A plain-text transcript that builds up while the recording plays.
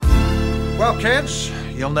Well, kids,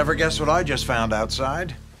 you'll never guess what I just found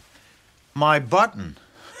outside. My button.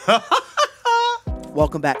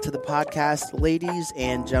 Welcome back to the podcast, ladies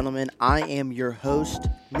and gentlemen. I am your host,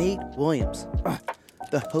 Nate Williams,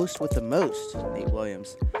 the host with the most, Nate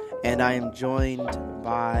Williams. And I am joined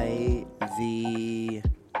by the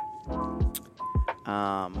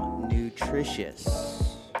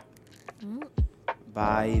nutritious,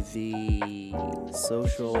 by the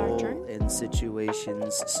social and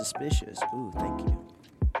situations suspicious. Ooh, thank you.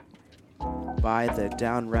 By the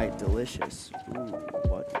downright delicious. Ooh,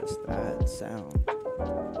 what was that sound?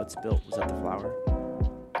 What's built? Was that the flower?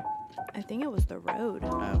 I think it was the road.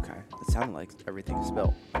 Okay. It sounded like everything is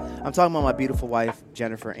built. I'm talking about my beautiful wife,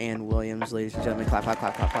 Jennifer Ann Williams. Ladies and gentlemen, clap, clap,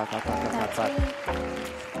 clap, clap, clap, clap, clap, clap,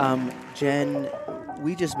 clap. Jen,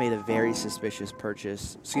 we just made a very suspicious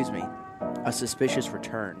purchase. Excuse me. A suspicious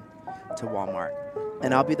return to Walmart.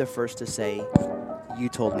 And I'll be the first to say, you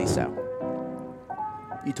told me so.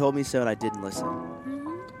 You told me so and I didn't listen.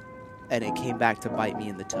 Mm-hmm. And it came back to bite me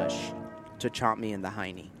in the tush, to chomp me in the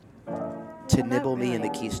hiney, to nibble me in the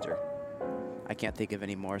keister. I can't think of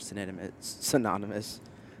any more synonymous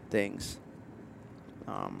things.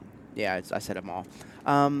 I said them all.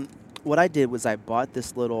 What I did was I bought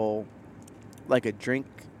this little, like a drink.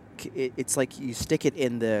 It's like you stick it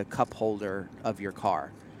in the cup holder of your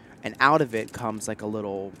car, and out of it comes like a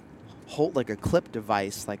little, like a clip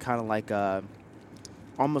device, like kind of like a,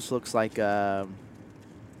 almost looks like a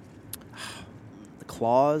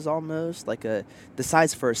claws almost, like the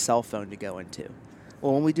size for a cell phone to go into.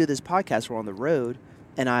 Well, when we do this podcast, we're on the road,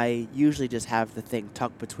 and I usually just have the thing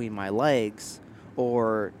tucked between my legs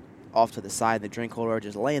or off to the side, the drink holder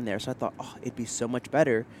just laying there. So I thought, it'd be so much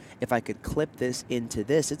better if I could clip this into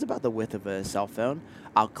this. It's about the width of a cell phone.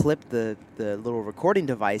 I'll clip the little recording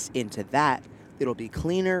device into that. It'll be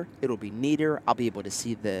cleaner. It'll be neater. I'll be able to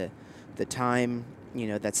see the time,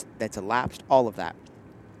 that's elapsed, all of that.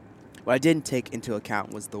 What I didn't take into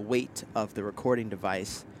account was the weight of the recording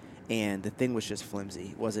device, and the thing was just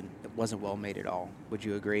flimsy. It wasn't well made at all. Would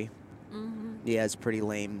you agree? Mm-hmm. Yeah, it's pretty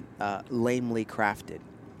lamely crafted.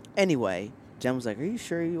 Anyway, Jen was like, "Are you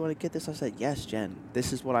sure you want to get this?" I said, "Yes, Jen.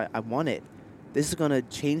 This is what I wanted. This is going to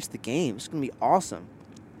change the game. It's going to be awesome."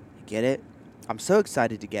 You get it? I'm so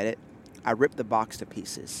excited to get it. I ripped the box to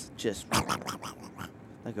pieces, just like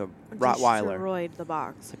a Rottweiler. Destroyed the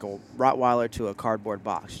box. Like a Rottweiler to a cardboard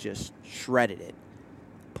box. Just shredded it.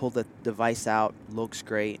 Pulled the device out. Looks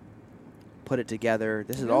great. Put it together.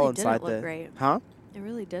 This is all inside the. It really didn't look great. Huh? It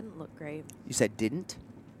really didn't look great. You said didn't?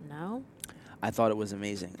 No. I thought it was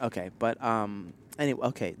amazing. Okay, but anyway,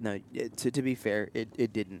 okay. No, to be fair,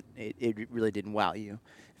 it didn't. It really didn't wow you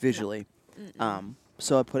visually. No.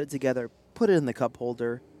 So I put it together, put it in the cup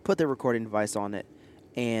holder, put the recording device on it,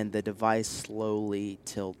 and the device slowly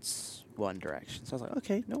tilts one direction. So I was like,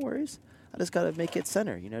 okay, no worries. I just got to make it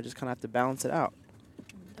center, just kind of have to balance it out.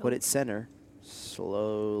 Put it center,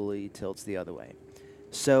 slowly tilts the other way.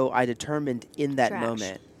 So I determined in that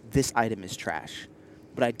moment, this item is trash.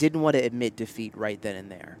 But I didn't want to admit defeat right then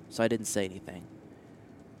and there. So I didn't say anything.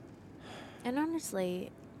 And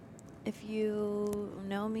honestly, if you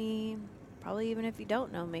know me, probably even if you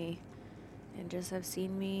don't know me, and just have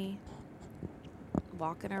seen me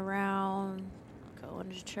walking around, going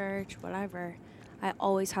to church, whatever, I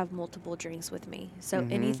always have multiple drinks with me. So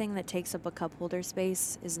anything that takes up a cup holder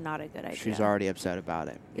space is not a good idea. She's already upset about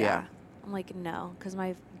it. Yeah. I'm like, no, because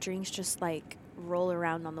my drinks just like roll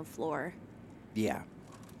around on the floor. Yeah.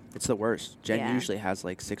 It's the worst. Jen usually has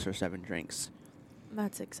like 6 or 7 drinks.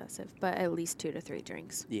 That's excessive, but at least 2 to 3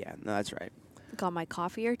 drinks. Yeah, no, that's right. Got my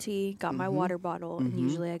coffee or tea, got my water bottle, and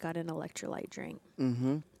usually I got an electrolyte drink.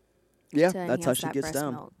 Yeah, that's how she gets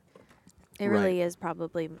down. Milk. It really is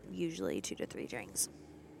probably usually 2 to 3 drinks.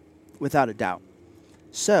 Without a doubt.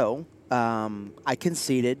 So, I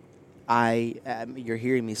conceded. You're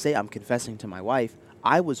hearing me say, I'm confessing to my wife,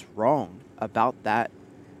 I was wrong about that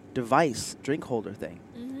device, drink holder thing.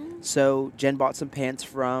 So Jen bought some pants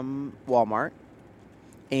from Walmart,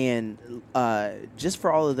 and just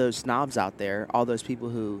for all of those snobs out there, all those people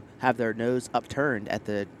who have their nose upturned at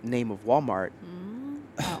the name of Walmart,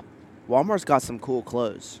 Walmart's got some cool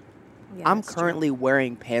clothes. Yeah, I'm currently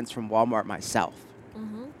wearing pants from Walmart myself.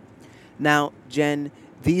 Now, Jen,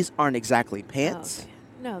 these aren't exactly pants. Oh, okay.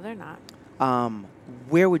 No, they're not.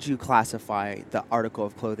 Where would you classify the article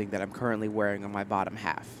of clothing that I'm currently wearing on my bottom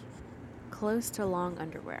half? Close to long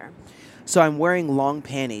underwear. So I'm wearing long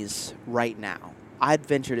panties right now. I'd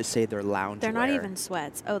venture to say they're loungewear. They're not even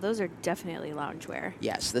sweats. Oh, those are definitely loungewear.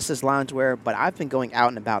 Yes, this is loungewear, but I've been going out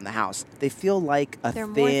and about in the house. They feel like They're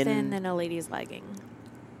more thin than a lady's legging.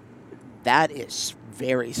 That is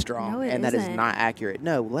very strong, No, it and that is isn't. not accurate.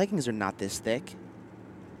 No, leggings are not this thick.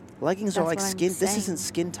 Leggings are That's like what I'm skin. This isn't saying.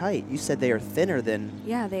 skin tight. You said they are thinner than.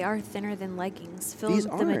 Yeah, they are thinner than leggings. Fill These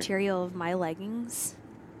the aren't. material of my leggings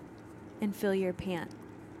and fill your pant.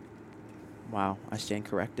 Wow, I stand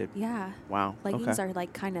corrected. Yeah. Wow. Leggings Okay. are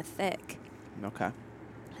like kind of thick. Okay.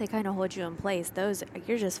 They kind of hold you in place. Those,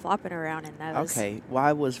 you're just flopping around in those. Okay.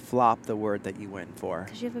 Why was flop the word that you went for?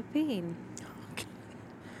 Because you have a bean.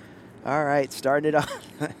 All right, starting it off.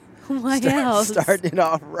 What else? Starting it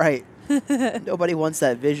off right. Nobody wants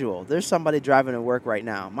that visual. There's somebody driving to work right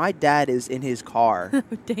now. My dad is in his car Oh,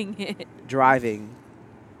 dang it. driving,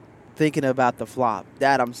 thinking about the flop.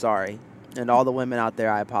 Dad, I'm sorry. And all the women out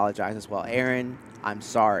there, I apologize as well. Aaron, I'm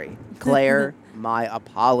sorry. Claire, my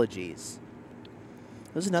apologies.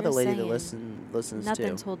 There's another Just lady saying. that listens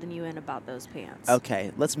Nothing's too. holding you in about those pants.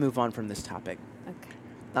 Okay, let's move on from this topic. Okay.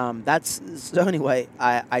 So anyway,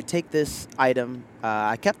 I take this item.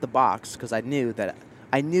 I kept the box because I knew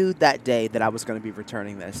that day that I was going to be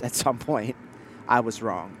returning this at some point. I was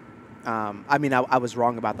wrong. I was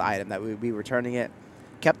wrong about the item that we would be returning it.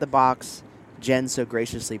 Kept the box. Jen so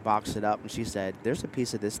graciously boxed it up, and she said, "There's a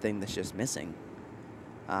piece of this thing that's just missing."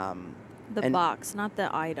 The and- box, not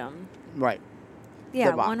the item. Right.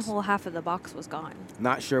 Yeah, box. one whole half of the box was gone.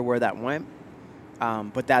 Not sure where that went,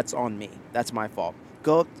 but that's on me. That's my fault.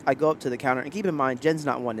 I go up to the counter, and keep in mind, Jen's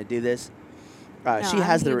not one to do this. No, She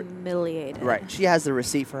has I'm the humiliated. right. She has the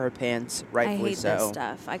receipt for her pants, I rightfully hate so. this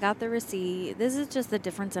stuff. I got the receipt. This is just the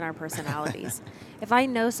difference in our personalities. If I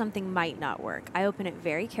know something might not work, I open it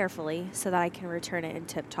very carefully so that I can return it in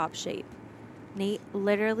tip-top shape. Nate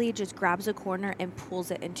literally just grabs a corner and pulls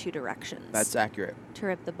it in two directions. That's accurate. to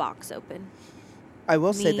rip the box open. I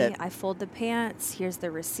will say that I fold the pants. Here's the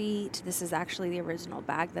receipt. This is actually the original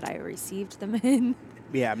bag that I received them in.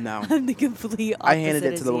 yeah, no. I'm the complete opposite I handed it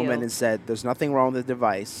to as the woman you. and said, "There's nothing wrong with the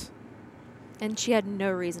device." And she had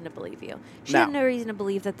no reason to believe you. She No. had no reason to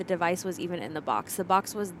believe that the device was even in the box. The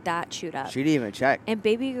box was that chewed up. She didn't even check And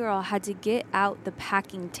baby girl had to get out the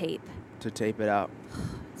packing tape. to tape it up.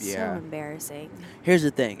 Yeah. So embarrassing. Here's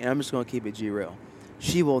the thing, and I'm just going to keep it G real.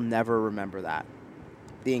 She will never remember that.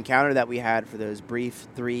 The encounter that we had for those brief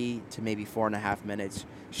 3 to maybe 4.5 minutes,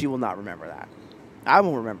 she will not remember that. I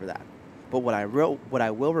won't remember that. But what I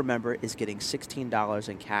will remember is getting $16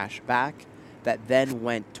 in cash back that then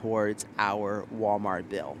went towards our Walmart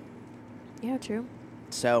bill. Yeah, true.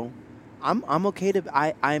 So, I'm okay to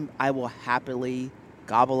I will happily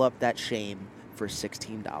gobble up that shame for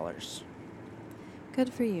 $16.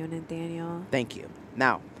 Good for you, Nathaniel. Thank you.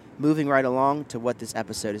 Now, moving right along to what this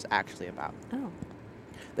episode is actually about. Oh.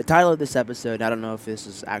 The title of this episode, I don't know if this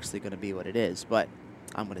is actually going to be what it is, but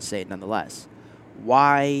I'm going to say it nonetheless.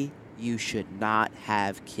 Why you should not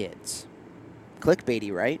have kids.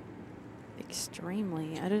 Clickbaity, right?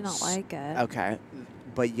 Extremely. I did not like it. Okay.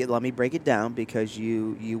 But let me break it down because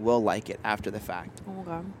you will like it after the fact. Oh,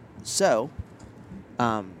 God. So,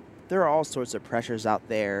 there are all sorts of pressures out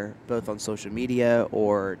there, both on social media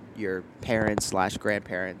or your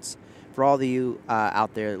parents/grandparents. For all of you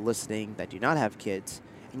out there listening that do not have kids,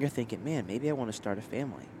 and you're thinking, man, maybe I want to start a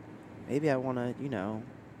family. Maybe I want to,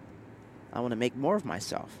 I want to make more of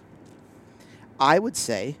myself. I would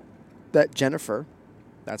say that Jennifer,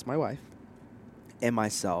 that's my wife, and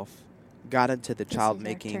myself got into the This child is our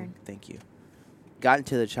making. turn. Thank you. Got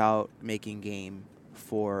into the child making game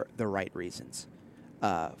for the right reasons.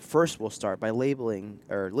 First, we'll start by labeling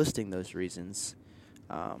or listing those reasons.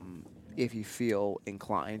 If you feel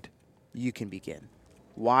inclined, you can begin.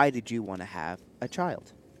 Why did you want to have a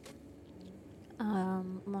child?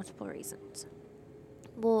 Multiple reasons.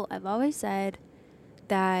 Well, I've always said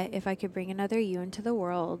that if I could bring another you into the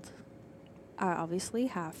world, I obviously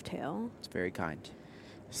have to. It's very kind.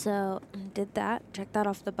 So, did that. Check that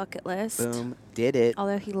off the bucket list. Boom, did it.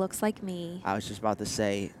 Although he looks like me. I was just about to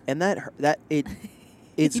say, and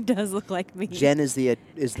it's He does look like me. Jen is the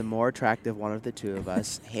more attractive one of the two of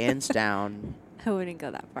us, hands down. I wouldn't go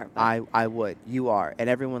that far. But I would. You are, and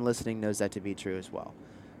everyone listening knows that to be true as well.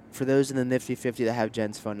 For those in the Nifty 50 that have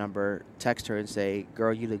Jen's phone number, text her and say,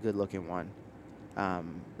 "Girl, you the good-looking one,"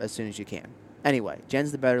 as soon as you can. Anyway,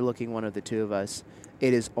 Jen's the better-looking one of the two of us.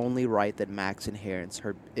 It is only right that Max inherits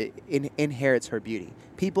her beauty.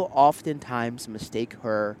 People oftentimes mistake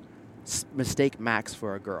Max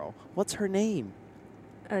for a girl. What's her name?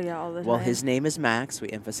 oh yeah, all the time. Well, his name is Max. We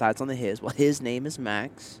emphasize on the his. Well, his name is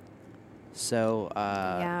Max. So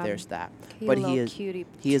there's that. But he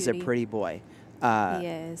is a pretty boy. He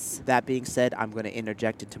is. That being said, I'm going to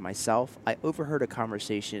interject into myself. I overheard a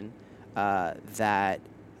conversation that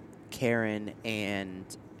Karen and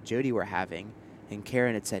Jody were having, And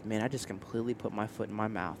Karen had said, man, I just completely put my foot in my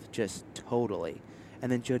mouth. Just totally.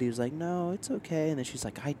 And then Jody was like, no, it's okay. And then she's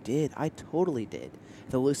like, I did. I totally did. And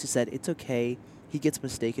then Lucy said, it's okay. He gets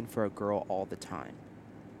mistaken for a girl all the time.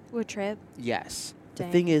 With Trip? Yes. Dang.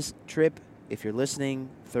 The thing is, Trip, if you're listening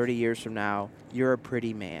 30 years from now, you're a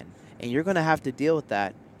pretty man. And you're going to have to deal with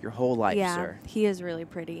that your whole life, sir. Yeah, he is really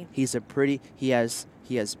pretty. He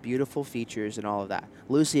has beautiful features and all of that.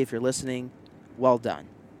 Lucy, if you're listening, well done.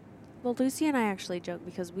 Well, Lucy and I actually joke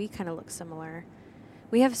because we kind of look similar.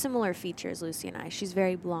 We have similar features, Lucy and I. She's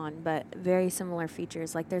very blonde, but very similar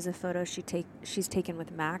features. Like there's a photo she's taken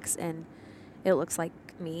with Max, and it looks like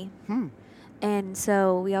me. And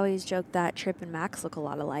so we always joke that Trip and Max look a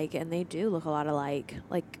lot alike, and they do look a lot alike.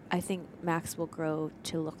 Like I think Max will grow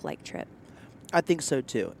to look like Trip. I think so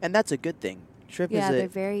too, and that's a good thing. Trip they're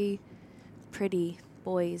very pretty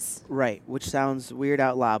boys. Right, which sounds weird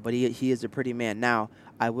out loud, but he is a pretty man. Now,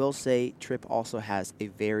 I will say Trip also has a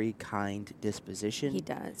very kind disposition. He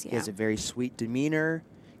does, yeah. He has a very sweet demeanor.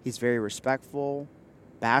 He's very respectful,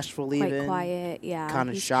 bashful Quite even. Quiet, yeah. Kind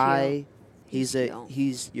of shy.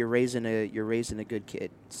 Cute. You're raising a good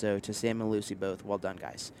kid. So to Sam and Lucy both, well done,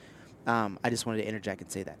 guys. I just wanted to interject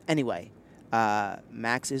and say that. Anyway,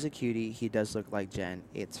 Max is a cutie. He does look like Jen.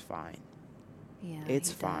 It's fine. Yeah,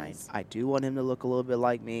 it's fine. Does. I do want him to look a little bit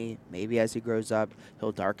like me. Maybe as he grows up,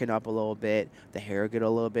 he'll darken up a little bit. The hair will get a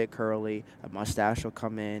little bit curly. A mustache will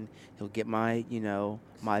come in. He'll get my,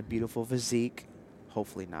 my beautiful physique.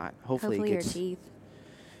 Hopefully not. Hopefully it gets, your teeth.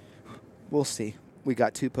 We'll see. We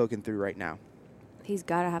got 2 poking through right now. He's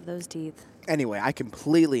got to have those teeth. Anyway, I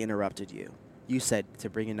completely interrupted you. You said to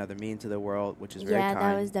bring another me into the world, which is very kind. Yeah,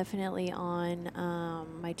 that was definitely on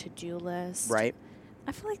my to-do list. Right.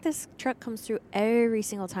 I feel like this truck comes through every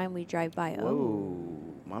single time we drive by. Whoa,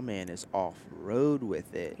 my man is off-road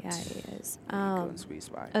with it. Yeah, he is. Going sweet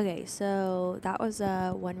spot. Okay, so that was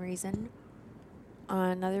one reason.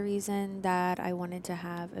 Another reason that I wanted to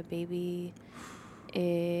have a baby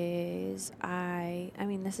is I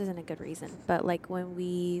mean, this isn't a good reason, but like when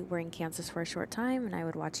we were in Kansas for a short time and I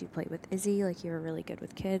would watch you play with Izzy, like you were really good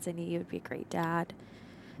with kids. I knew you would be a great dad.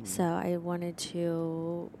 So I wanted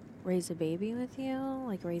to raise a baby with you,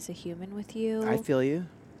 like raise a human with you. I feel you.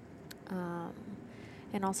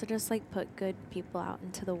 And also just like put good people out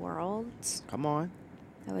into the world. Come on.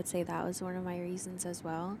 I would say that was one of my reasons as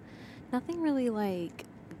well. Nothing really like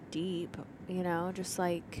deep, just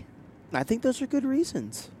like. I think those are good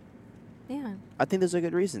reasons. Yeah. I think those are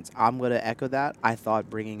good reasons. I'm going to echo that. I thought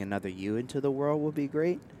bringing another you into the world would be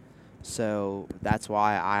great. So that's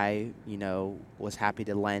why I, was happy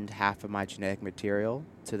to lend half of my genetic material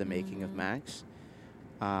to the making of Max.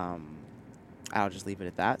 I'll just leave it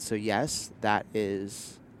at that. So yes, that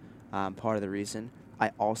is part of the reason.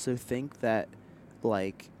 I also think that,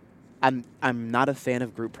 I'm not a fan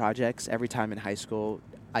of group projects. Every time in high school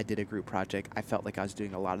I did a group project, I felt like I was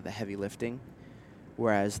doing a lot of the heavy lifting.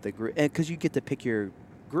 Whereas the group, because you get to pick your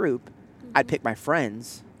group, I'd pick my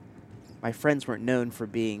friends. My friends weren't known for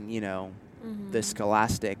being, the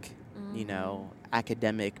scholastic,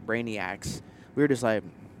 academic brainiacs. We were just like,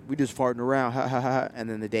 we just farting around, ha, ha, ha. And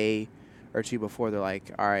then the day or two before, they're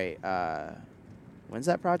like, all right, when's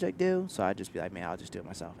that project due? So I'd just be like, man, I'll just do it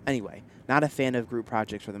myself. Anyway, not a fan of group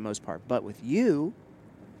projects for the most part. But with you,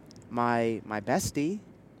 my bestie,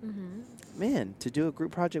 man, to do a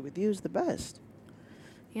group project with you is the best.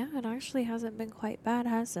 Yeah, it actually hasn't been quite bad,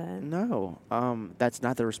 has it? No. That's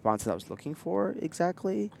not the response that I was looking for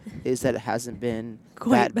exactly, is that it hasn't been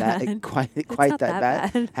Quite that bad. bad. Quite not that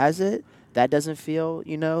that bad. Has it? That doesn't feel,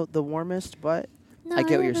 the warmest, but No, I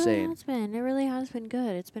get what you're it really saying. has been. It really has been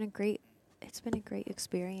good. It's been a great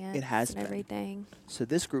experience. It has and been. Everything. So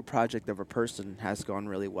this group project of a person has gone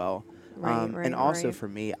really well. Right, and also right. for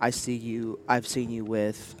me, I've seen you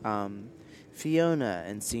with Fiona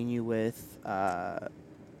and seen you with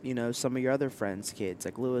some of your other friends' kids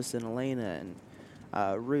like Lewis and Elena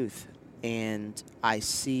and Ruth. And I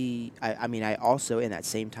also in that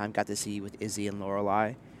same time got to see you with Izzy and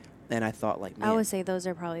Lorelai. And I thought, like, man, I would say those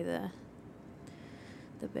are probably the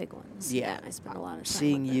big ones. Yeah, I spent a lot of time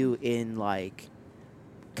seeing with you them. in like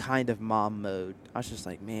kind of mom mode. I was just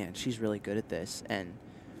like, man, she's really good at this. And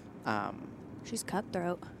She's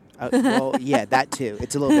cutthroat. well, yeah, that too.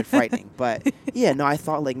 It's a little bit frightening, but yeah, no, I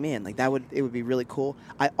thought like, man, like it would be really cool.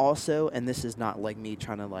 I also, and this is not like me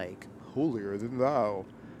trying to like holier than thou,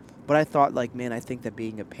 but I thought like, man, I think that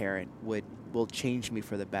being a parent will change me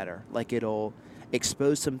for the better. Like it'll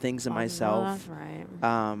expose some things in myself, That's right.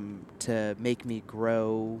 to make me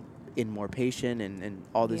grow in more patient and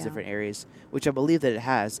all these Yeah. different areas, which I believe that it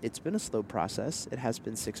has. It's been a slow process. It has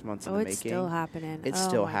been 6 months in Oh, the it's making. still happening. It's oh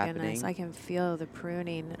still my happening. Goodness. I can feel the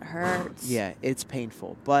pruning. It hurts. Yeah, it's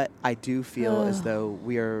painful, but I do feel as though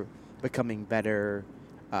we are becoming better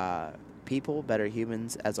people, better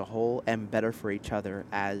humans as a whole, and better for each other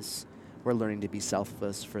as we're learning to be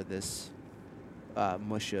selfless for this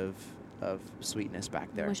mush of sweetness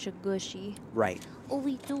back there. Mushy gushy. Right. Oh,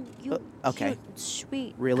 we do you okay. cute and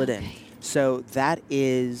sweet. Reel it in. Okay. So that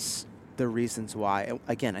is the reasons why.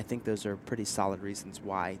 Again, I think those are pretty solid reasons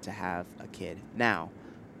why to have a kid. Now,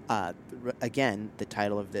 again, the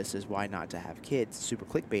title of this is Why Not to Have Kids. Super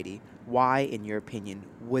clickbaity. Why, in your opinion,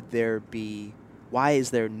 why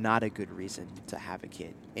is there not a good reason to have a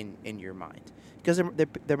kid in your mind? Because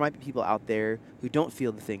there might be people out there who don't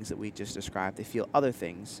feel the things that we just described. They feel other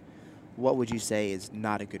things. What would you say is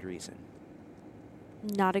not a good reason?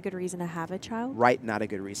 Not a good reason to have a child? Right, not a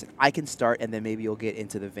good reason. I can start, and then maybe you'll get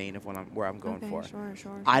into the vein of where I'm going for.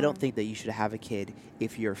 Sure. I don't think that you should have a kid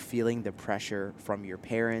if you're feeling the pressure from your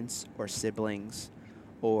parents or siblings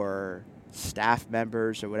or staff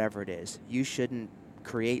members or whatever it is. You shouldn't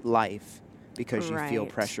create life because you feel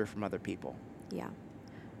Right. pressure from other people. Yeah.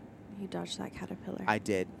 You dodged that caterpillar. I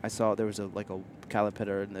did. I saw there was a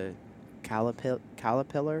caterpillar in the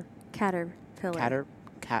caterpillar. Caterpillar.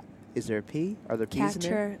 Is there a P? Are there P's in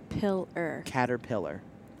there? Caterpillar. Caterpillar.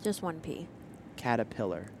 Just one P.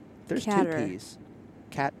 Caterpillar. There's Catter. 2 P's.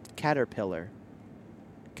 Caterpillar.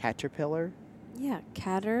 Caterpillar? Yeah,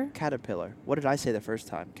 Caterpillar. What did I say the first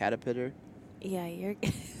time? Caterpillar? Yeah, you're.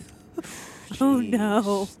 Oh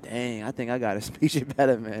no. Jeez. Dang, I think I got a speech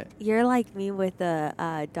impediment. You're like me with the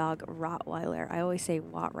dog Rottweiler. I always say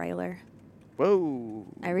Wattweiler. Whoa.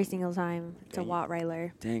 Every single time. It's a Dang.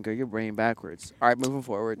 Wattweiler. Dang, girl, you're brain backwards. All right, moving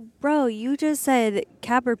forward. Bro, you just said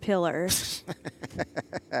caterpillar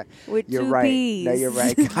with You're 2 right. P's. No, you're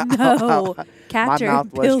right. No, My caterpillar.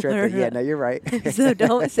 mouth was tripping. Yeah, no, you're right. So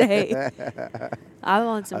don't say. I'm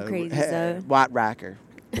on some crazy stuff. Watt Racker.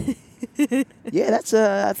 Yeah, that's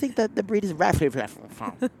I think that the breed is Raffle.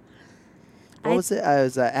 What was it? It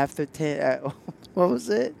was after 10. What was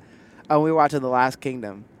it? Oh, we were watching The Last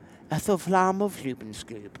Kingdom.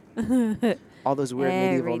 Scoop. All those weird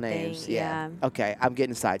medieval names. yeah. Okay, I'm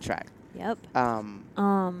getting sidetracked. Yep.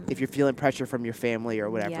 If you're feeling pressure from your family or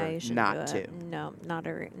whatever, yeah, you shouldn't not do to. it. No, not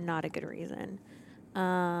a good reason.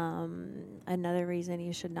 Another reason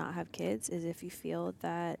you should not have kids is if you feel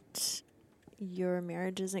that your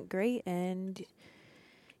marriage isn't great and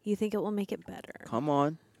you think it will make it better. Come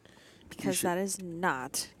on. Because that is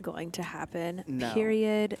not going to happen. No.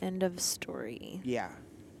 Period. End of story. Yeah.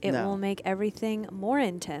 It No. will make everything more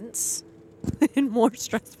intense and more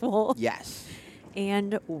stressful Yes.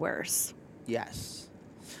 and worse. Yes.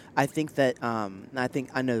 I think that,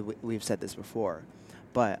 I know we've said this before,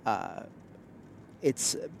 but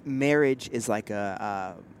marriage is like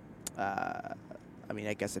I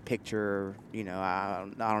guess a picture, I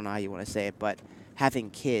don't know how you want to say it, but having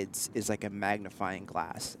kids is like a magnifying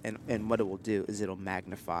glass. And what it will do is it'll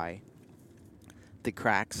magnify the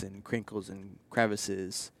cracks and crinkles and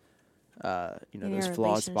crevices, those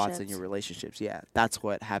flawed spots in your relationships. Yeah, that's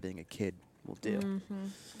what having a kid will do. Mm-hmm.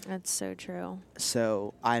 That's so true.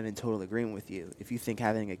 So I'm in total agreement with you. If you think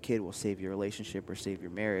having a kid will save your relationship or save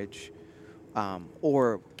your marriage,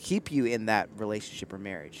 or keep you in that relationship or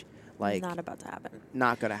marriage, Not about to happen.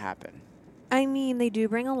 Not going to happen. I mean, they do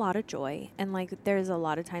bring a lot of joy. And, there's a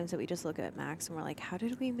lot of times that we just look at Max and we're like, how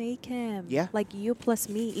did we make him? Yeah. You plus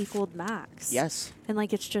me equaled Max. Yes. And,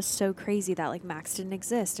 it's just so crazy that, Max didn't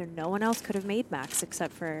exist. And no one else could have made Max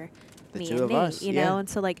except for me two and of Nate, us, you yeah. know? And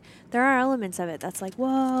so, there are elements of it that's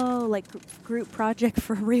whoa, group project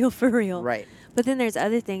for real. Right. But then there's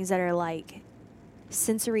other things that are,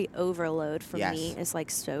 sensory overload for Yes. me is,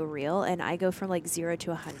 so real. And I go from, 0 to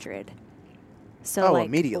 100. So,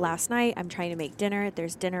 immediately. last night, I'm trying to make dinner.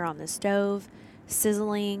 There's dinner on the stove,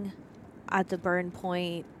 sizzling at the burn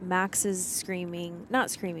point. Max is screaming. Not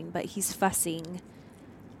screaming, but he's fussing.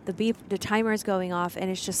 The timer is going off, and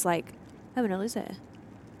it's just I'm going to lose it.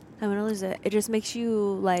 I'm going to lose it. It just makes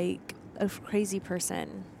you, a crazy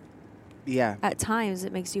person. Yeah. At times,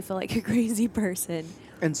 it makes you feel like a crazy person.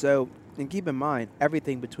 And so, and keep in mind,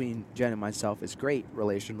 everything between Jen and myself is great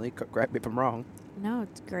relationally. Correct me if I'm wrong. No,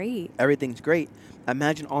 it's great. Everything's great.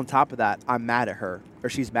 Imagine on top of that, I'm mad at her, or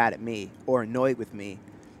she's mad at me, or annoyed with me,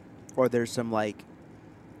 or there's some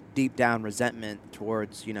deep down resentment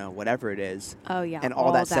towards whatever it is. Oh yeah, and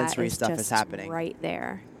all that that sensory is stuff is just happening right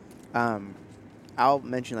there. I'll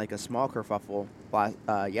mention a small kerfuffle.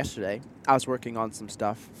 Yesterday, I was working on some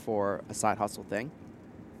stuff for a side hustle thing,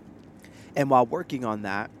 and while working on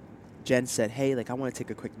that, Jen said, hey, like, I want to take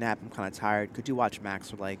a quick nap. I'm kind of tired. Could you watch Max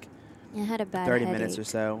for like I had a bad 30 headache. minutes or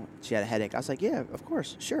so? She had a headache. I was like, yeah, of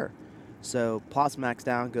course, sure. So plops Max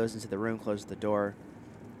down, goes into the room, closes the door,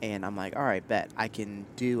 and I'm like, all right, bet. I can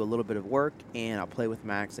do a little bit of work, and I'll play with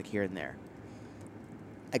Max like here and there.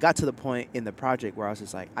 I got to the point in the project where I was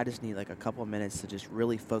just like, I just need like a couple of minutes to just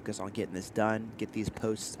really focus on getting this done, get these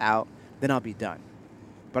posts out, then I'll be done.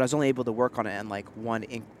 But I was only able to work on it in like 1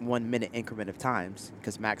 minute increment of times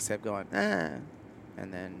because Max kept going, and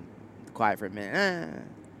then quiet for a minute,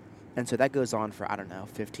 And so that goes on for, I don't know,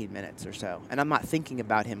 15 minutes or so. And I'm not thinking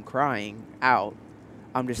about him crying out.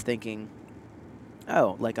 I'm just thinking,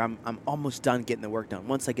 oh, like I'm almost done getting the work done.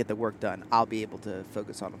 Once I get the work done, I'll be able to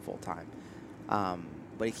focus on it full time.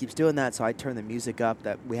 But he keeps doing that, so I turn the music up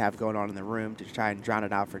that we have going on in the room to try and drown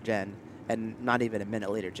it out for Jen. And not even a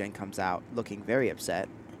minute later, Jen comes out looking very upset.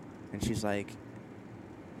 And she's like,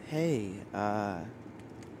 hey,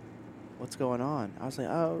 what's going on? I was like,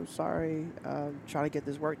 oh, sorry, trying to get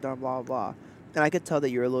this work done, blah, blah, blah. And I could tell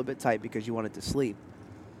that you're a little bit tight because you wanted to sleep.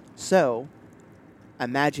 So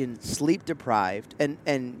imagine sleep deprived,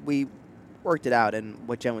 and we worked it out, and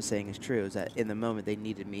what Jen was saying is true, is that in the moment they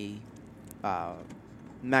needed me,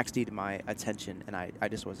 Max needed my attention, and I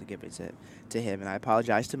just wasn't giving it to him, and I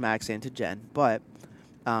apologize to Max and to Jen, but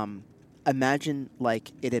imagine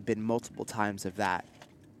like it had been multiple times of that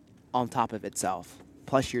on top of itself,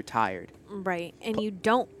 plus you're tired. Right. And you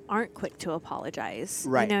aren't quick to apologize.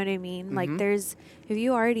 Right. You know what I mean? Mm-hmm. Like if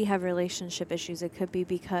you already have relationship issues, it could be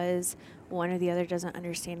because one or the other doesn't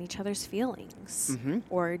understand each other's feelings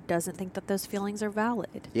or doesn't think that those feelings are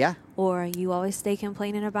valid. Yeah. Or you always stay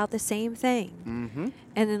complaining about the same thing.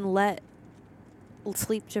 And then let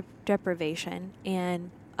sleep deprivation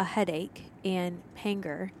and a headache and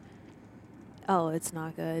hanger. Oh, it's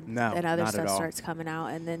not good. No, and other not at stuff all. starts coming out,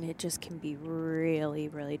 and then it just can be really,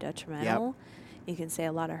 really detrimental. Yep. You can say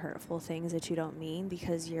a lot of hurtful things that you don't mean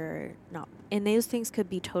because you're not. And those things could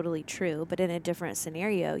be totally true, but in a different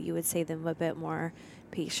scenario, you would say them a bit more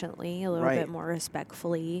patiently, a little Right. bit more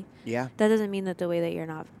respectfully. Yeah. That doesn't mean that the way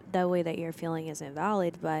that you're feeling isn't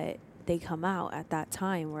valid, but they come out at that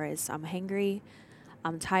time. Whereas I'm hangry,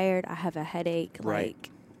 I'm tired, I have a headache, Right.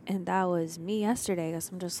 and that was me yesterday. Because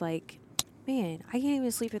I'm just like, man, I can't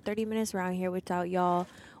even sleep for 30 minutes around here without y'all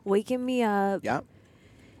waking me up Yep.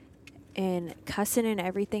 and cussing and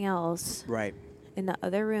everything else Right. in the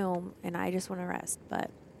other room, and I just want to rest. But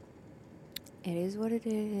it is what it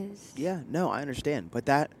is. Yeah. No, I understand, but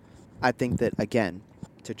that, I think that again,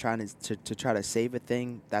 to try to save a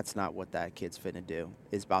thing, that's not what that kid's finna do.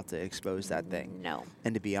 Is about to expose that thing. No.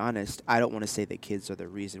 And to be honest, I don't want to say that kids are the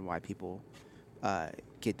reason why people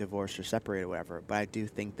get divorced or separated or whatever, but I do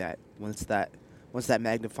think that once that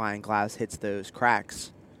magnifying glass hits those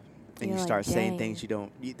cracks and You're you like, start saying dang.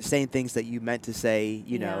 things saying things that you meant to say,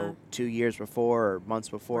 you know, 2 years before or months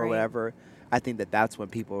before or Right. whatever, I think that that's when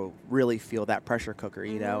people really feel that pressure cooker,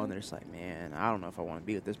 you know, Mhm. and they're just like, man, I don't know if I want to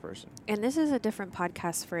be with this person. And this is a different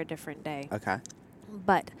podcast for a different day. Okay.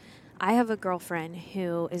 But I have a girlfriend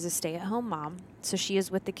who is a stay-at-home mom, so she is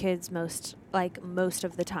with the kids most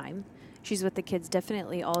of the time. She's with the kids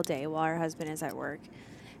definitely all day while her husband is at work.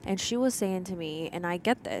 And she was saying to me, and I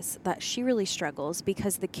get this, that she really struggles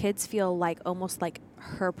because the kids feel like almost like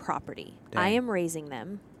her property. I Dang. am raising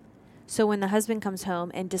them. So when the husband comes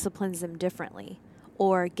home and disciplines them differently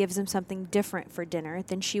or gives them something different for dinner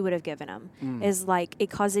than she would have given them, is like it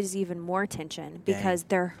causes even more tension because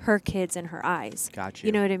they're her kids in her eyes. Got You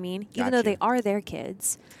you. know what I mean? Even though Gotcha. they are their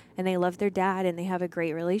kids and they love their dad and they have a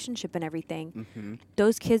great relationship and everything, Mm-hmm.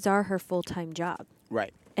 those kids are her full-time job.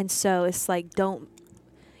 Right. And so it's like,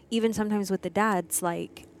 even sometimes with the dads,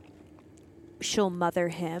 like, she'll mother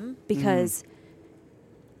him because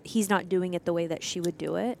he's not doing it the way that she would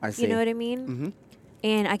do it. I You see. know what I mean? Mm-hmm.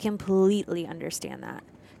 And I completely understand that.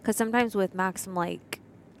 Because sometimes with Max, I'm like,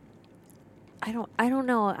 I don't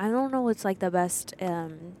know what's like the best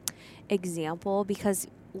example because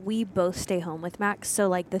we both stay home with Max. So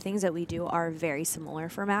like the things that we do are very similar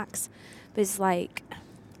for Max. But it's like,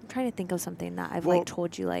 I'm trying to think of something that I've like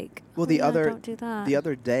told you like, Well, oh, yeah, don't do that. the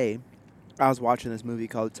other day, I was watching this movie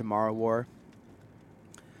called Tomorrow War.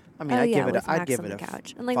 I mean, Oh, I'd yeah, give it with I'd Max give on it the a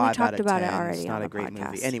couch. And, like, we 5 talked out of about it 10. already It's on not the a great movie.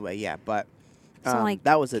 podcast. Anyway, yeah, but So I'm like,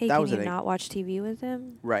 that was hey, that can was you an not watch TV with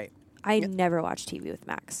him? right. I Yeah. never watch TV with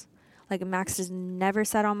Max. Like Max has never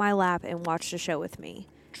sat on my lap and watched a show with me.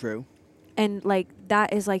 True. And like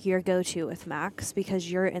that is like your go-to with Max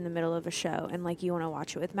because you're in the middle of a show and like you want to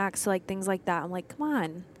watch it with Max. So like things like that, I'm like, come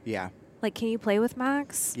on. Yeah. Like, can you play with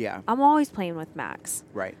Max? Yeah. I'm always playing with Max.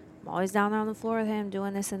 Right. I'm always down there on the floor with him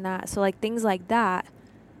doing this and that. So like things like that,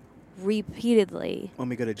 repeatedly. When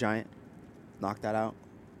we go to Giant, knock that out.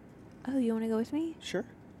 Oh, you want to go with me? Sure.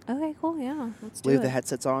 Okay, cool. Yeah, let's do Leave it. the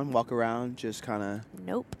headsets on, walk around, just kind of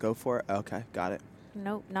Nope. go for it. Okay, got it.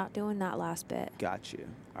 Nope, not doing that last bit. Got you.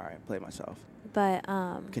 All right, play myself. But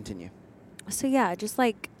Continue. so yeah, just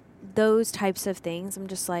like those types of things, I'm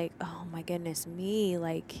just like, oh my goodness me,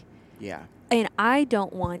 like, Yeah. and I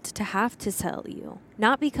don't want to have to tell you,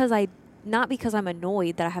 not because I'm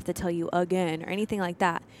annoyed that I have to tell you again or anything like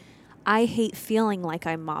that. I hate feeling like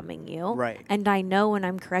I'm momming you. Right. And I know when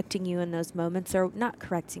I'm correcting you in those moments, or not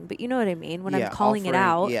correcting, but you know what I mean? When I'm calling it offering,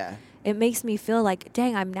 out, yeah. it makes me feel like,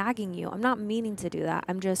 dang, I'm nagging you. I'm not meaning to do that.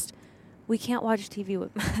 We can't watch TV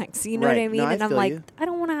with Max. You know what I Right. mean? No, I and I'm feel like, you. I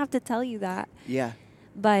don't want to have to tell you that. Yeah.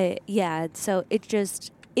 But yeah, so it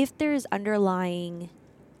just, if there's underlying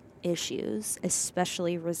issues,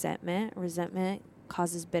 especially resentment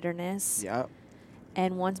causes bitterness. Yep.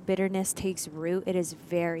 And once bitterness takes root, it is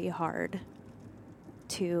very hard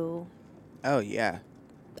to, Oh, yeah.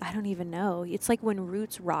 I don't even know. It's like when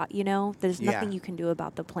roots rot, you know, there's nothing Yeah. you can do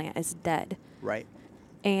about the plant. It's dead. Right.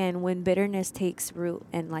 And when bitterness takes root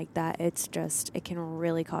and like that, it's just, it can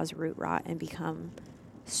really cause root rot and become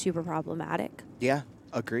super problematic. Yeah.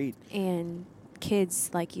 Agreed. And kids,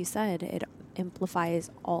 like you said, it amplifies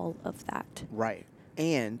all of that. Right.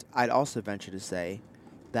 And I'd also venture to say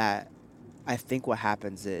that I think what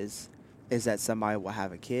happens is that somebody will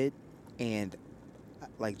have a kid, and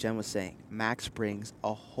like Jen was saying, Max brings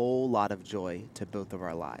a whole lot of joy to both of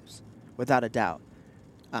our lives, without a doubt.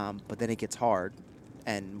 But then it gets hard,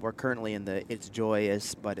 and we're currently in the it's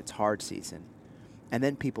joyous but it's hard season. And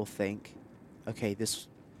then people think, okay,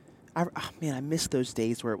 I miss those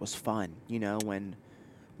days where it was fun, you know, when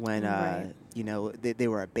Right. you know, they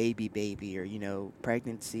were a baby or, you know,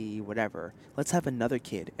 pregnancy, whatever. Let's have another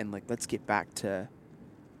kid and like let's get back to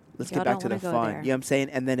Y'all the don't wanna go fun. there. You know what I'm saying?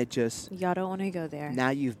 And then it just Y'all don't want to go there. now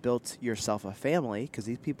you've built yourself a family because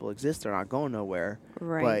these people exist, they're not going nowhere.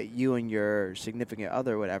 Right. But you and your significant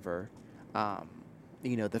other, whatever,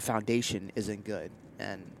 you know, the foundation isn't good,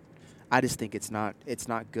 and I just think it's not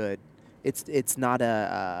good. It's not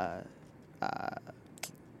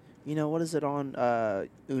you know, what is it on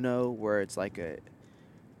Uno where it's like a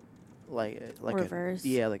Reverse.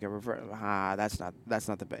 like a reverse. That's not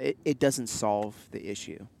the best. It doesn't solve the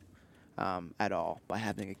issue at all by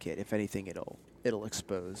having a kid. If anything, it'll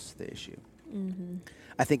expose the issue. Mm-hmm.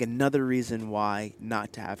 I think another reason why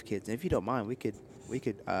not to have kids, and if you don't mind, we could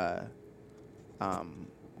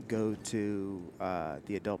go to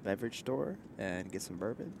the adult beverage store and get some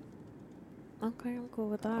bourbon. Okay, I'm cool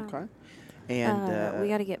with that. Okay. And we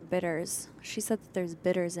got to get bitters. She said that there's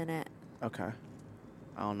bitters in it. okay.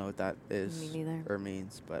 I don't know what that is Me neither. or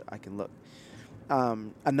means, but I can look.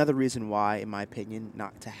 Another reason why, in my opinion,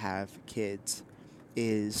 not to have kids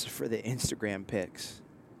is for the Instagram pics.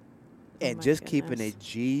 And my just keeping goodness. it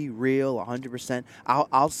G real 100%.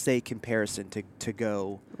 I'll say comparison to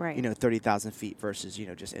go, Right. you know, 30,000 feet versus, you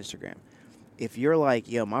know, just Instagram. If you're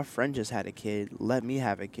like, yo, my friend just had a kid, let me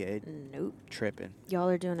have a kid. Nope. Tripping. Y'all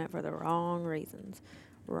are doing it for the wrong reasons.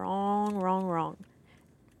 Wrong.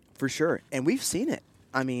 For sure. And we've seen it.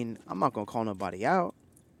 I mean, I'm not going to call nobody out.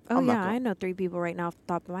 Oh, I'm not yeah. gonna- I know 3 people right now off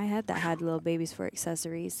the top of my head that had little babies for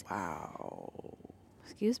accessories. Wow.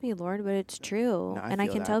 Excuse me, Lord, but it's true. No, I and I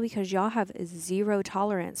feel can that. tell because y'all have zero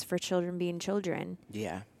tolerance for children being children.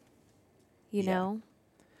 Yeah. You Yeah. know?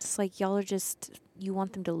 It's like y'all are just, you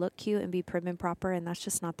want them to look cute and be prim and proper, and that's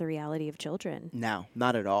just not the reality of children. No,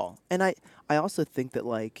 not at all. And I also think that,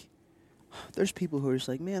 like, there's people who are just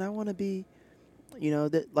like, man, I want to be, you know,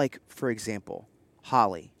 that, like, for example,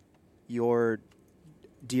 Holly, your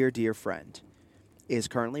dear friend, is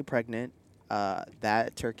currently pregnant.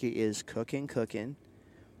 That turkey is cooking.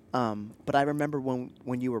 But I remember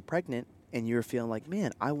when you were pregnant and you were feeling like,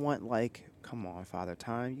 man, I want, like, come on, Father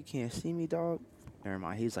Time, you can't see me, dog. Never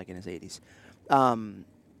mind, he's like in his 80s.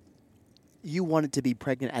 You wanted to be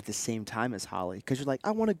pregnant at the same time as Holly because you're like, I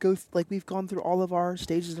want to go, like, we've gone through all of our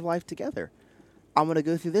stages of life together. I want to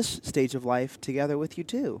go through this stage of life together with you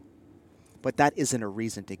too. But that isn't a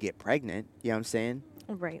reason to get pregnant. You know what I'm saying?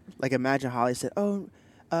 Right. Like, imagine Holly said, oh,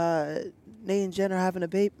 Nate and Jen are having a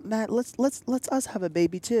baby. Matt, let's us have a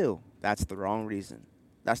baby too. That's the wrong reason.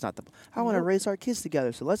 That's not the. I want to Nope. raise our kids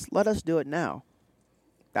together, so let us do it now.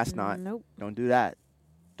 That's not. Nope. Don't do that.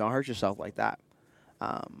 Don't hurt yourself like that.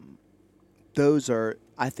 I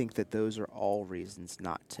think that those are all reasons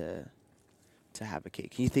not to have a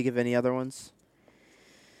kid. Can you think of any other ones?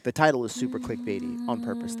 The title is super clickbaity on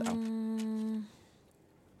purpose, though.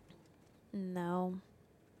 No.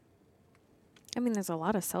 I mean, there's a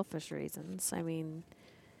lot of selfish reasons. I mean,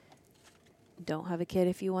 don't have a kid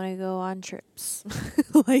if you want to go on trips.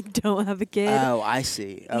 Like, don't have a kid. Oh, I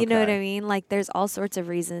see. Okay. You know what I mean? Like, there's all sorts of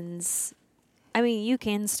reasons. I mean, you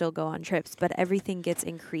can still go on trips, but everything gets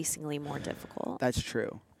increasingly more difficult. That's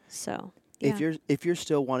true. So, yeah. If you're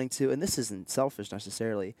still wanting to, and this isn't selfish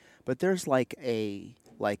necessarily, but there's like a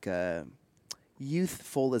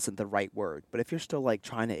youthful isn't the right word, but if you're still like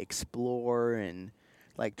trying to explore and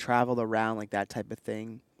like travel around like that type of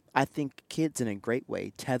thing, I think kids in a great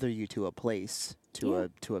way tether you to a place, to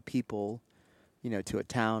a people, to a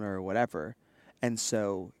town or whatever. And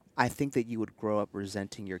so I think that you would grow up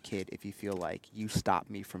resenting your kid if you feel like you stopped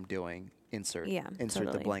me from doing insert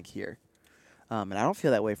totally. the blank here. And I don't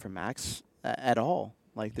feel that way for Max at all.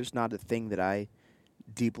 Like, there's not a thing that I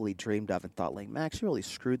deeply dreamed of and thought, like, Max, you really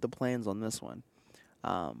screwed the plans on this one.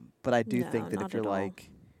 But I do think that if you're like,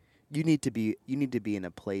 you need to be in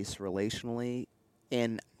a place relationally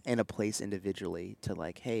and in a place individually to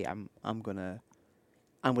like, hey, I'm gonna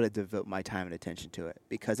devote my time and attention to it,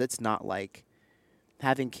 because it's not like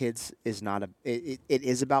having kids is not it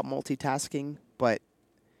is about multitasking, but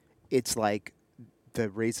it's like the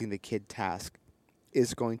raising the kid task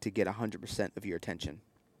is going to get 100% of your attention.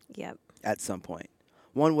 Yep. At some point.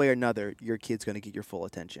 One way or another, your kid's going to get your full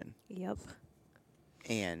attention. Yep.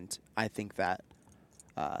 And I think that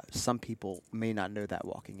some people may not know that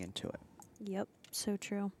walking into it. Yep. So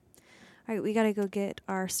true. All right, we got to go get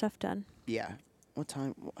our stuff done. Yeah. What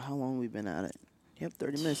time? How long have we been at it? Yep,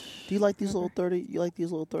 30 minutes. Do you like these little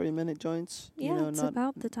 30-minute joints? Yeah, it's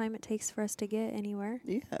about the time it takes for us to get anywhere.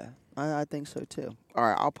 Yeah, I think so too. All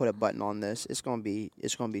right, I'll put a button on this. It's gonna be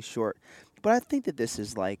short, but I think that this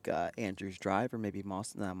is like Andrew's drive, or maybe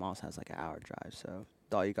Moss. No, Moss has like an hour drive. So,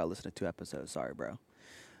 dog, you gotta listen to 2 episodes. Sorry, bro.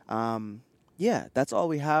 Yeah, that's all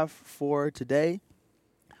we have for today.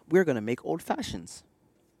 We're gonna make old fashions.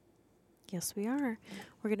 Yes, we are.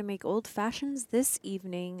 We're going to make old fashions this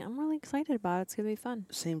evening. I'm really excited about it. It's going to be fun.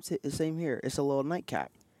 Same here. It's a little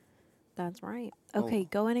nightcap. That's right. Okay,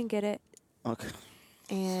 go in and get it. Okay.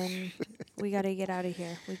 And we got to get out of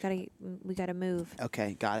here. We got to move.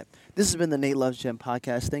 Okay, got it. This has been the Nate Loves Gym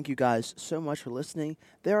podcast. Thank you guys so much for listening.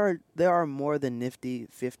 There are more than Nifty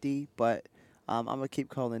 50, but I'm going to keep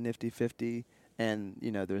calling it Nifty 50. And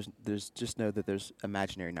there's just know that there's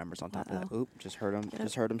imaginary numbers on top of that. Oop, just heard them. Yep.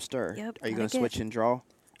 Just heard them stir. Yep. Are you gonna switch and draw,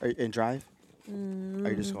 and drive? Or are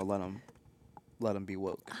you just gonna let them be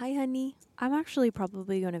woke? Hi, honey. I'm actually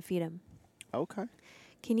probably gonna feed him. Okay.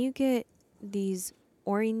 Can you get these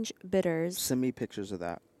orange bitters? Send me pictures of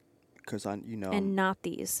that, because And not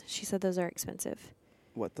these. She said those are expensive.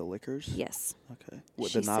 What, the liquors? Yes. Okay.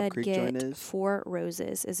 What the Knob Creek joint is? 4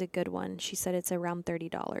 Roses is a good one. She said it's around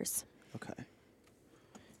 $30. Okay.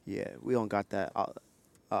 Yeah, we don't got that.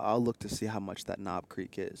 I'll look to see how much that Knob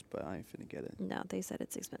Creek is, but I ain't finna get it. No, they said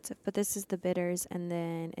it's expensive. But this is the bitters, and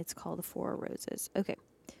then it's called 4 Roses. Okay.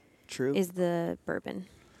 True. Is the bourbon.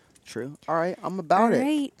 True. All right, I'm about it.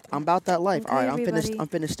 Right. I'm about that life. Okay, all right, everybody. I'm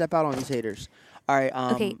finna step out on these haters. All right.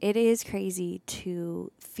 Okay, it is crazy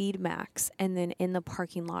to feed Max and then in the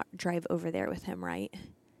parking lot drive over there with him, right?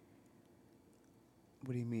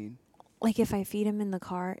 What do you mean? Like if I feed him in the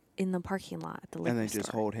car in the parking lot at the liquor store. And then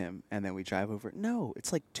just hold him, and then we drive over. No,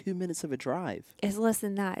 it's like 2 minutes of a drive. It's less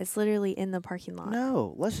than that. It's literally in the parking lot.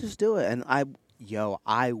 No, let's just do it. And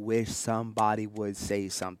I wish somebody would say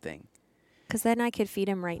something. Because then I could feed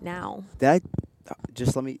him right now. I'm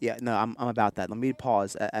about that. Let me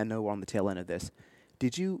pause. I know we're on the tail end of this.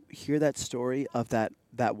 Did you hear that story of that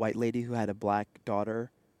white lady who had a black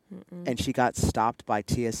daughter? Mm-mm. And she got stopped by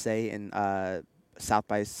TSA in South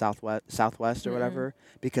by Southwest or whatever,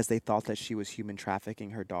 because they thought that she was human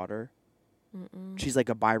trafficking her daughter. Mm-mm. She's like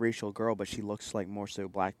a biracial girl, but she looks like more so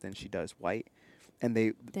black than she does white. And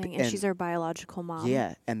and she's her biological mom.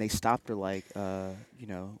 Yeah, and they stopped her like,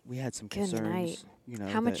 we had some Good concerns.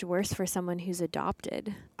 night. How much worse for someone who's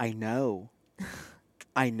adopted? I know.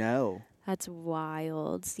 I know. That's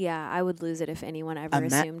wild. Yeah, I would lose it if anyone ever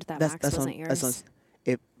assumed that Max wasn't yours.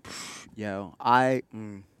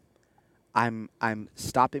 I'm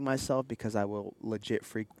stopping myself because I will legit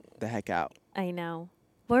freak the heck out. I know.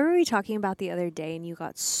 What were we talking about the other day and you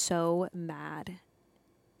got so mad?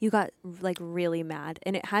 You got like really mad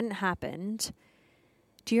and it hadn't happened.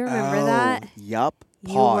 Do you remember that? Yup.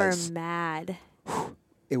 You were mad.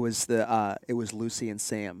 It was Lucy and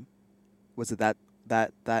Sam. Was it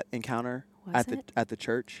that encounter at the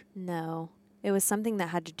church? No. It was something that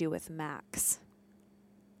had to do with Max.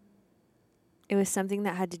 It was something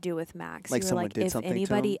that had to do with Max. Like you were someone like, did if something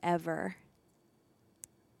anybody to him? ever.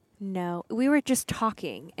 No, we were just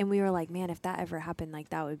talking, and we were like, man, if that ever happened, like,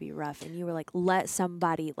 that would be rough. And you were like, let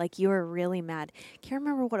somebody, like, you were really mad. Can't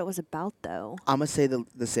remember what it was about, though. I'm gonna say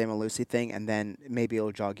the Sam and Lucy thing, and then maybe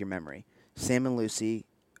it'll jog your memory. Sam and Lucy,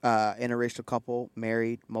 interracial couple,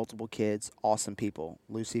 married, multiple kids, awesome people.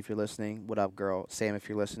 Lucy, if you're listening, what up, girl? Sam, if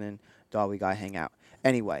you're listening, dog, we gotta hang out.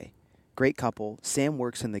 Anyway, great couple. Sam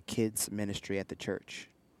works in the kids ministry at the church.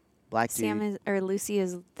 Black dude. Lucy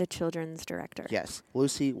is the children's director. Yes,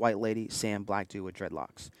 Lucy, white lady. Sam, black dude with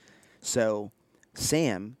dreadlocks. So,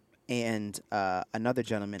 Sam and another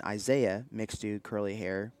gentleman, Isaiah, mixed dude, curly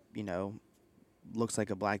hair, looks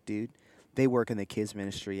like a black dude. They work in the kids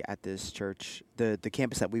ministry at this church, the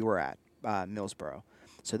campus that we were at, Millsboro.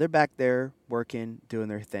 So they're back there working, doing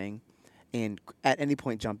their thing, and at any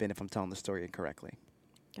point jump in if I'm telling the story incorrectly.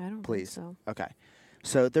 I don't Please. think so. Okay.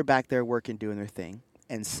 So they're back there working, doing their thing,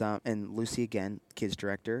 and Lucy again, kids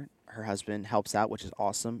director. Her husband helps out, which is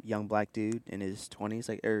awesome. Young black dude in his 20s,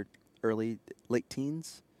 like late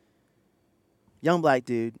teens. Young black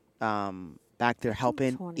dude, back there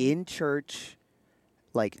helping 20. in church,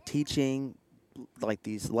 like teaching, like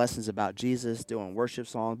these lessons about Jesus, doing worship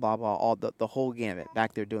songs, blah blah, all the whole gamut.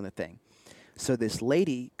 Back there doing the thing. So this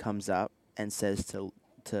lady comes up and says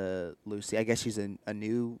to Lucy, I guess she's a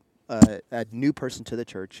new person to the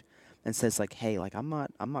church, and says like, hey, like I'm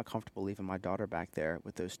not comfortable leaving my daughter back there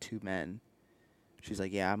with those two men. She's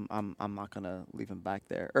like, yeah, I'm not gonna leave him back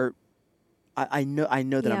there. Or I know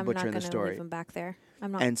that I'm butchering the story. I'm not gonna leave him back there.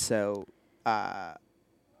 I'm not. And so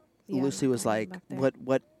Lucy was like,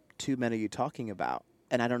 what two men are you talking about?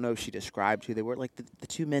 And I don't know if she described who they were, like the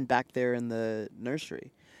two men back there in the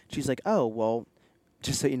nursery. She's like, oh, well,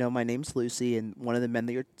 just so you know, my name's Lucy, and one of the men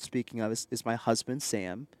that you're speaking of is my husband,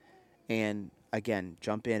 Sam. And again,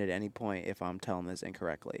 jump in at any point if I'm telling this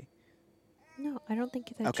incorrectly. No, I don't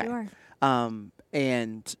think that you are.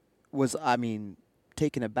 And was,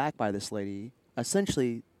 taken aback by this lady,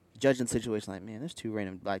 essentially judging the situation like, man, there's two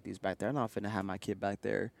random black dudes back there. I'm not finna have my kid back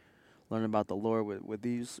there learning about the Lord with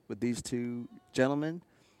these two gentlemen.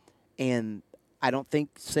 And I don't think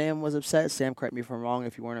Sam was upset. Sam, correct me if I'm wrong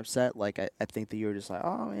if you weren't upset. Like, I think that you were just like,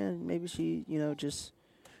 oh, man, maybe she, just,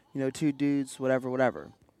 two dudes,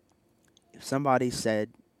 whatever. If somebody said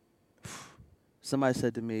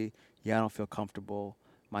to me, yeah, I don't feel comfortable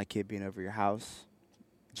my kid being over your house.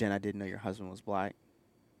 Jen, I didn't know your husband was black.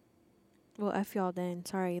 Well, F y'all then.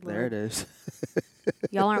 Sorry, Lord. There it is.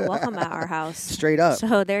 Y'all aren't welcome at our house. Straight up.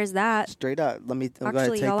 So there's that. Straight up. Let me go ahead and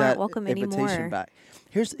Actually, take y'all that aren't welcome invitation anymore. back.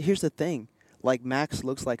 Here's the thing. Like, Max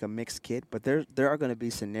looks like a mixed kid, but there are going to be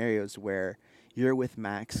scenarios where you're with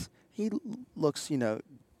Max. He looks,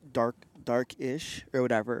 dark-ish or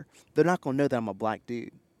whatever. They're not going to know that I'm a black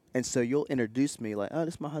dude. And so you'll introduce me like, oh,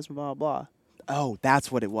 this is my husband, blah, blah, blah. Oh,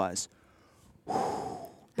 that's what it was.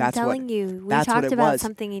 I'm telling you, we talked about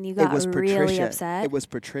something and you got really upset. It was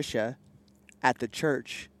Patricia at the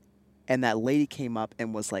church, and that lady came up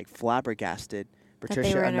and was like flabbergasted. Patricia,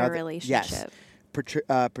 that they were in a relationship. Yes.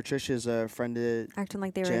 Patricia's a friend of acting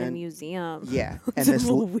like they were Jen. in a museum. Yeah, and this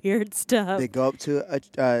weird stuff. They go up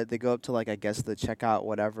to like, I guess, the checkout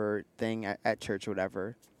whatever thing at church or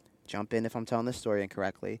whatever. Jump in if I'm telling the story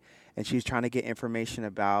incorrectly. And she's trying to get information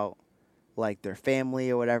about like their family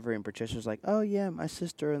or whatever. And Patricia's like, oh yeah, my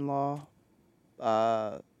sister-in-law,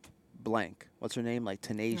 blank. What's her name? Like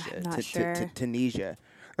Tanasia, I'm not sure. Tanesia,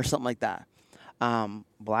 or something like that.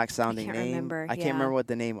 Black sounding name. I can't remember what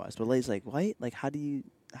the name was. But the lady's like, what? Like, how do you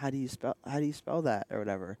spell that or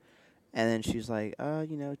whatever? And then she's like,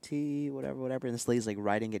 T whatever. And this lady's like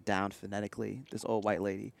writing it down phonetically. This old white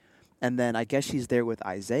lady. And then I guess she's there with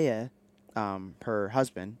Isaiah, her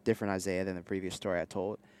husband, different Isaiah than the previous story I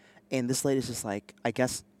told. And this lady's just like, I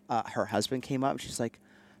guess her husband came up and she's like,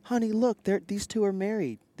 honey, look, these two are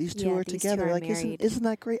married. These two are together. Like, isn't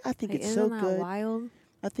that great? I think it's so good. Isn't that wild?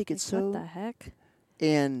 I think it's so. What the heck?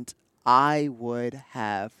 And I would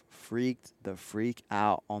have freaked the freak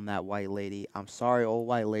out on that white lady. I'm sorry, old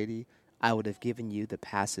white lady. I would have given you the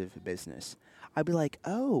passive business. I'd be like,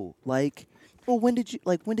 oh, like, well, when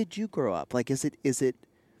did you grow up? Like, is it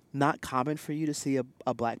not common for you to see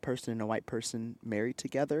a black person and a white person married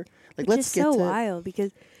together? Like, let's get to wild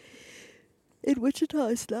because in Wichita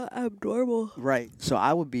it's not abnormal. Right. So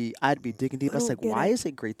I'd be digging deep. I was like, why is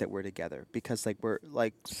it great that we're together? Because like we're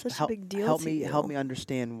like such a big deal. Help me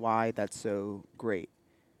understand why that's so great.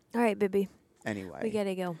 All right, baby. Anyway, we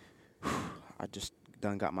gotta go. I just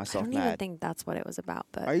done got myself mad. I don't even think that's what it was about.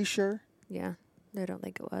 But are you sure? Yeah, I don't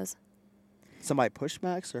think it was. Somebody push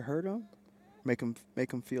Max or hurt him, make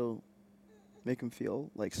him feel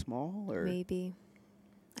like small or maybe.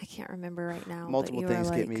 I can't remember right now. Multiple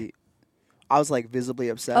things get me. I was like visibly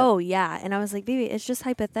upset. Oh, yeah. And I was like, baby, it's just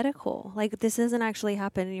hypothetical. Like, this doesn't actually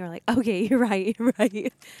happen. And you're like, okay, you're right. You're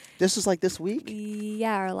right. This was like this week?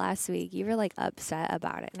 Yeah, or last week. You were like upset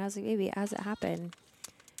about it. And I was like, baby, it hasn't happened.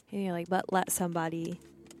 And you're like, but let somebody.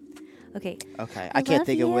 Okay. Okay. I can't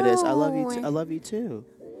think of what it is. I love you too. I love you too.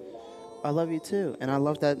 I love you too. And I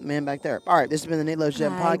love that man back there. All right. This has been the Nate Loves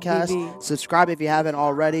Gem podcast. Baby. Subscribe if you haven't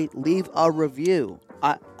already. Leave a review.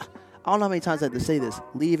 I don't know how many times I have to say this.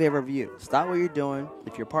 Leave a review. Stop what you're doing.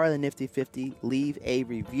 If you're part of the Nifty 50, leave a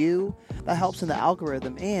review. That helps in the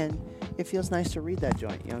algorithm, and it feels nice to read that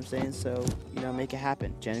joint. You know what I'm saying? So, make it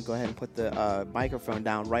happen. Jen, go ahead and put the microphone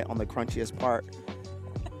down right on the crunchiest part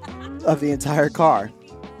of the entire car.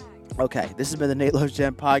 Okay, this has been the Nate Loves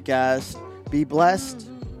Gem podcast. Be blessed.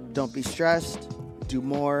 Don't be stressed. Do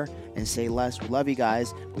more and say less. We love you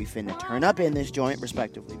guys. We finna turn up in this joint,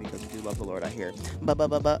 respectively, because we do love the Lord out here.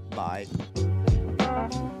 Bye.